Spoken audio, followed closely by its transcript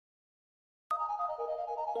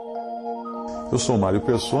Eu sou Mário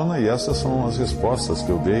Persona e essas são as respostas que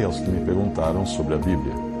eu dei aos que me perguntaram sobre a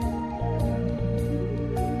Bíblia.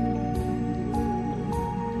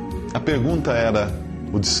 A pergunta era: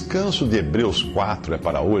 o descanso de Hebreus 4 é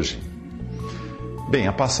para hoje? Bem,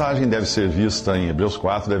 a passagem deve ser vista em Hebreus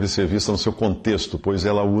 4, deve ser vista no seu contexto, pois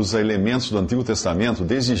ela usa elementos do Antigo Testamento,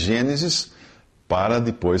 desde Gênesis, para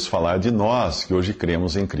depois falar de nós, que hoje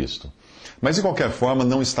cremos em Cristo. Mas, de qualquer forma,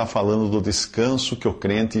 não está falando do descanso que o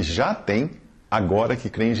crente já tem agora que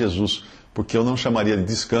crê em Jesus, porque eu não chamaria de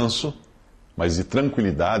descanso, mas de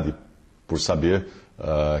tranquilidade, por saber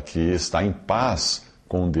que está em paz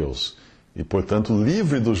com Deus e, portanto,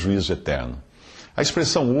 livre do juízo eterno. A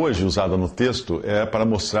expressão hoje usada no texto é para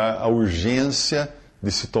mostrar a urgência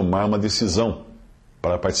de se tomar uma decisão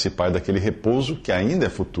para participar daquele repouso que ainda é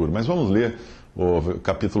futuro. Mas vamos ler o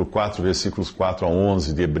capítulo 4, versículos 4 a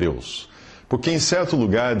 11 de Hebreus. Porque em certo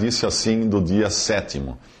lugar disse assim do dia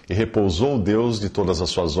sétimo: e repousou Deus de todas as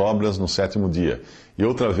suas obras no sétimo dia. E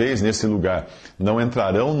outra vez nesse lugar: não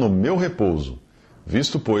entrarão no meu repouso.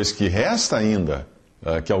 Visto, pois, que resta ainda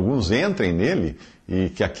que alguns entrem nele, e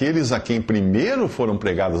que aqueles a quem primeiro foram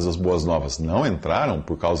pregadas as boas novas não entraram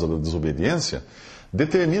por causa da desobediência,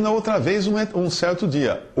 determina outra vez um certo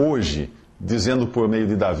dia, hoje, dizendo por meio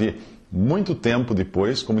de Davi: muito tempo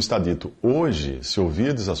depois, como está dito, hoje, se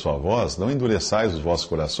ouvirdes a sua voz, não endureçais os vossos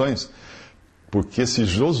corações, porque se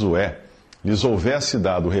Josué lhes houvesse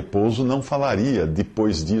dado repouso, não falaria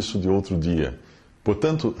depois disso de outro dia.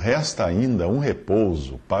 Portanto, resta ainda um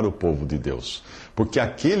repouso para o povo de Deus. Porque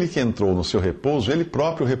aquele que entrou no seu repouso, ele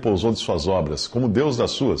próprio repousou de suas obras, como Deus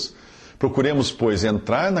das suas. Procuremos, pois,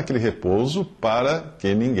 entrar naquele repouso para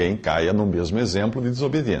que ninguém caia no mesmo exemplo de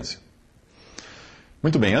desobediência.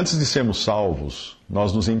 Muito bem, antes de sermos salvos,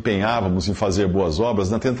 nós nos empenhávamos em fazer boas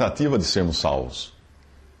obras na tentativa de sermos salvos.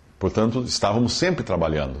 Portanto, estávamos sempre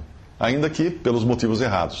trabalhando, ainda que pelos motivos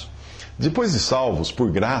errados. Depois de salvos,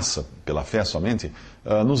 por graça, pela fé somente,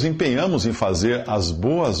 nos empenhamos em fazer as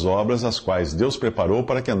boas obras as quais Deus preparou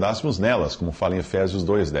para que andássemos nelas, como fala em Efésios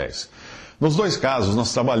 2:10. Nos dois casos,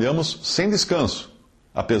 nós trabalhamos sem descanso,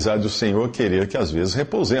 apesar de o Senhor querer que às vezes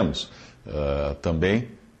repousemos também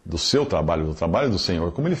do seu trabalho, do trabalho do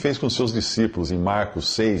Senhor, como ele fez com os seus discípulos em Marcos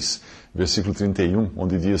 6, versículo 31,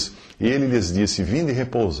 onde diz: e ele lhes disse: vinde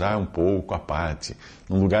repousar um pouco à parte,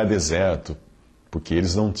 num lugar deserto, porque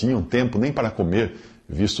eles não tinham tempo nem para comer,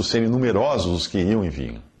 visto serem numerosos os que iam e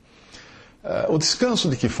vinham. O descanso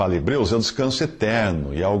de que fala Hebreus é um descanso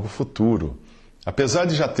eterno e algo futuro. Apesar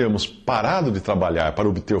de já termos parado de trabalhar para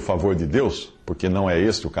obter o favor de Deus, porque não é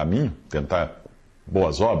este o caminho, tentar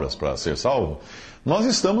boas obras para ser salvo, nós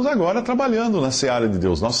estamos agora trabalhando na seara de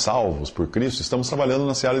Deus. Nós, salvos por Cristo, estamos trabalhando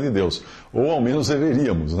na seara de Deus. Ou ao menos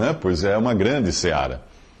deveríamos, né? Pois é uma grande seara.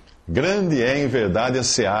 Grande é, em verdade, a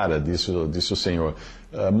seara, disse o Senhor,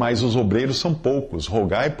 mas os obreiros são poucos.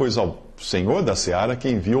 Rogai, pois, ao Senhor da seara que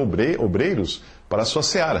envie obreiros para a sua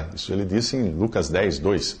seara. Isso ele disse em Lucas 10,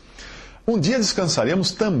 2. Um dia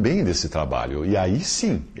descansaremos também desse trabalho, e aí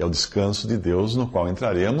sim é o descanso de Deus no qual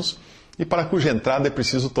entraremos, e para cuja entrada é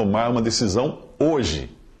preciso tomar uma decisão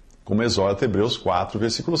hoje, como exorta Hebreus 4,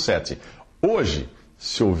 versículo 7. Hoje,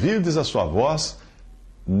 se ouvirdes a sua voz,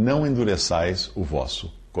 não endureçais o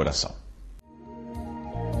vosso coração.